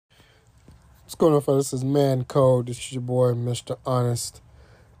What's going on, fellas? This is Man Code. This is your boy, Mr. Honest.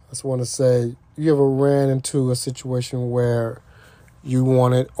 I just want to say, you ever ran into a situation where you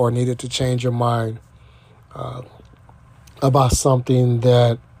wanted or needed to change your mind about something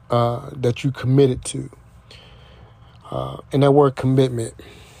that you committed to? And that word commitment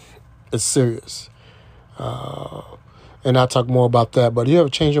is serious. And I'll talk more about that. But you ever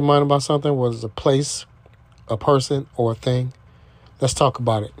change your mind about something, whether it's a place, a person, or a thing? Let's talk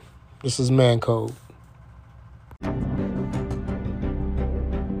about it. This is Man Code.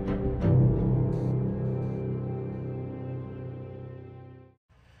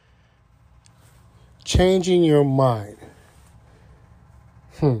 Changing your mind.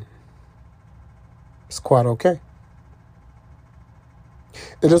 It's quite okay.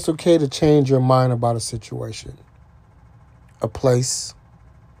 It is okay to change your mind about a situation, a place,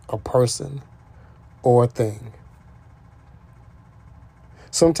 a person, or a thing.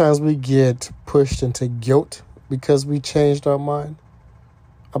 Sometimes we get pushed into guilt because we changed our mind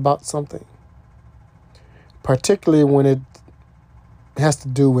about something, particularly when it has to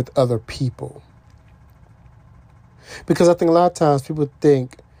do with other people. Because I think a lot of times people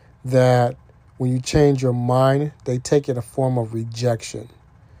think that when you change your mind, they take it a form of rejection,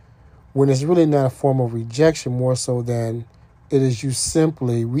 when it's really not a form of rejection, more so than it is you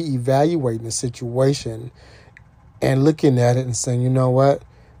simply reevaluating the situation and looking at it and saying, you know what,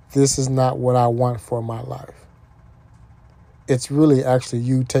 this is not what I want for my life. It's really actually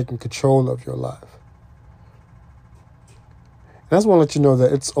you taking control of your life. And I just want to let you know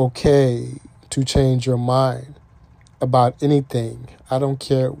that it's okay to change your mind about anything. I don't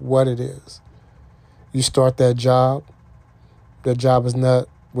care what it is. You start that job is not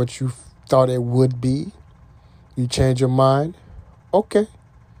what you thought it would be. You change your mind, okay.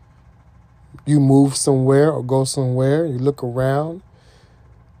 You move somewhere or go somewhere, you look around.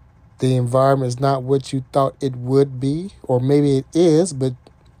 The environment is not what you thought it would be, or maybe it is, but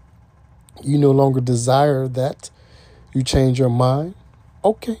you no longer desire that. You change your mind,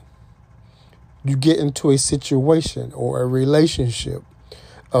 okay. You get into a situation or a relationship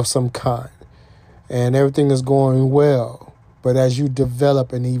of some kind, and everything is going well. But as you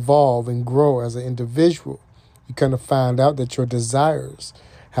develop and evolve and grow as an individual, you kind of find out that your desires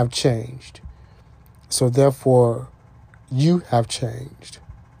have changed. So therefore, you have changed,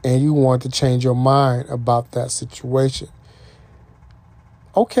 and you want to change your mind about that situation.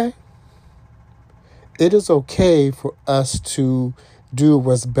 Okay. It is okay for us to do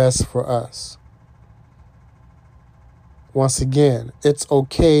what's best for us. Once again, it's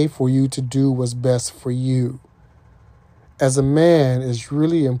okay for you to do what's best for you. As a man, it's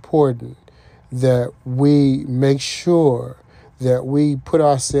really important that we make sure that we put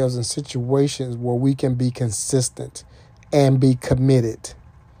ourselves in situations where we can be consistent and be committed.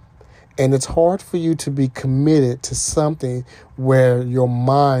 And it's hard for you to be committed to something where your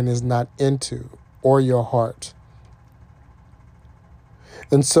mind is not into, or your heart.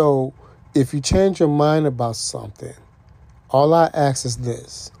 And so if you change your mind about something, all I ask is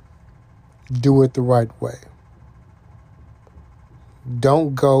this: do it the right way.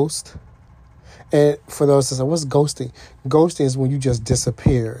 Don't ghost. And for those that say, what's ghosting? Ghosting is when you just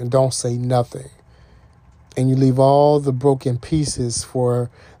disappear and don't say nothing. And you leave all the broken pieces for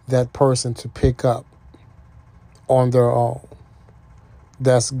that person to pick up on their own.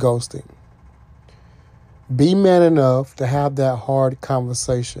 That's ghosting. Be man enough to have that hard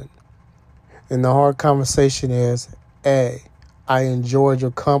conversation. And the hard conversation is, hey, I enjoyed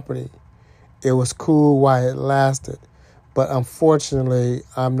your company. It was cool while it lasted. But unfortunately,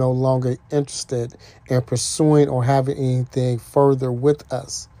 I'm no longer interested in pursuing or having anything further with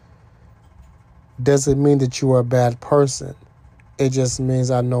us. Doesn't mean that you are a bad person. It just means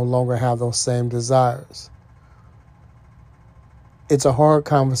I no longer have those same desires. It's a hard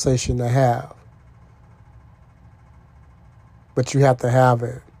conversation to have, but you have to have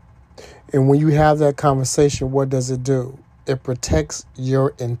it. And when you have that conversation, what does it do? It protects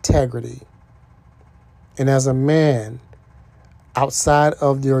your integrity. And as a man, outside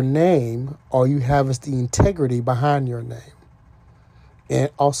of your name, all you have is the integrity behind your name. And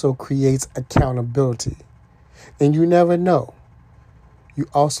it also creates accountability. And you never know. You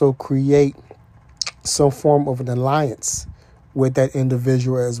also create some form of an alliance with that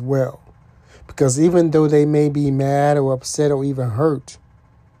individual as well. Because even though they may be mad or upset or even hurt,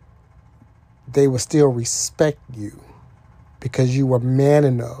 they will still respect you because you were man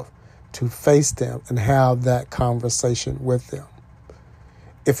enough to face them and have that conversation with them.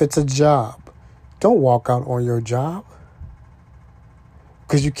 If it's a job, don't walk out on your job.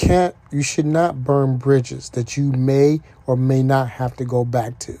 Because you should not burn bridges that you may or may not have to go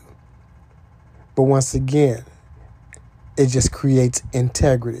back to. But once again, it just creates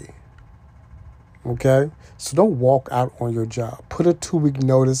integrity. Okay? So don't walk out on your job. Put a 2-week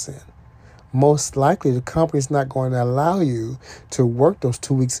notice in. Most likely, the company's not going to allow you to work those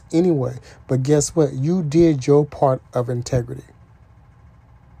 2 weeks anyway. But guess what? You did your part of integrity.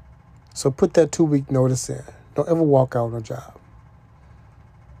 So put that 2-week notice in. Don't ever walk out on a job.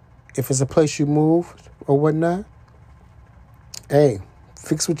 If it's a place you moved or whatnot, hey,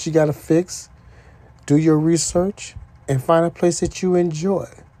 fix what you got to fix. Do your research and find a place that you enjoy.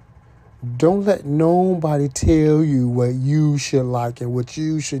 Don't let nobody tell you what you should like and what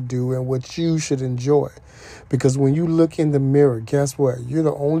you should do and what you should enjoy. Because when you look in the mirror, guess what? You're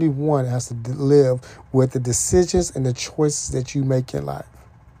the only one that has to live with the decisions and the choices that you make in life.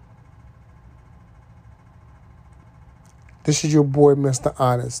 This is your boy, Mr.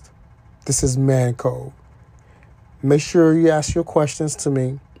 Honest. This is Man Code. Make sure you ask your questions to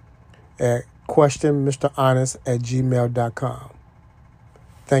me at questionmrhonest@gmail.com.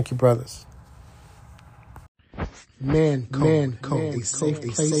 Thank you, brothers. Man Code, a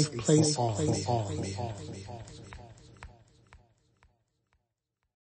safe place for all men.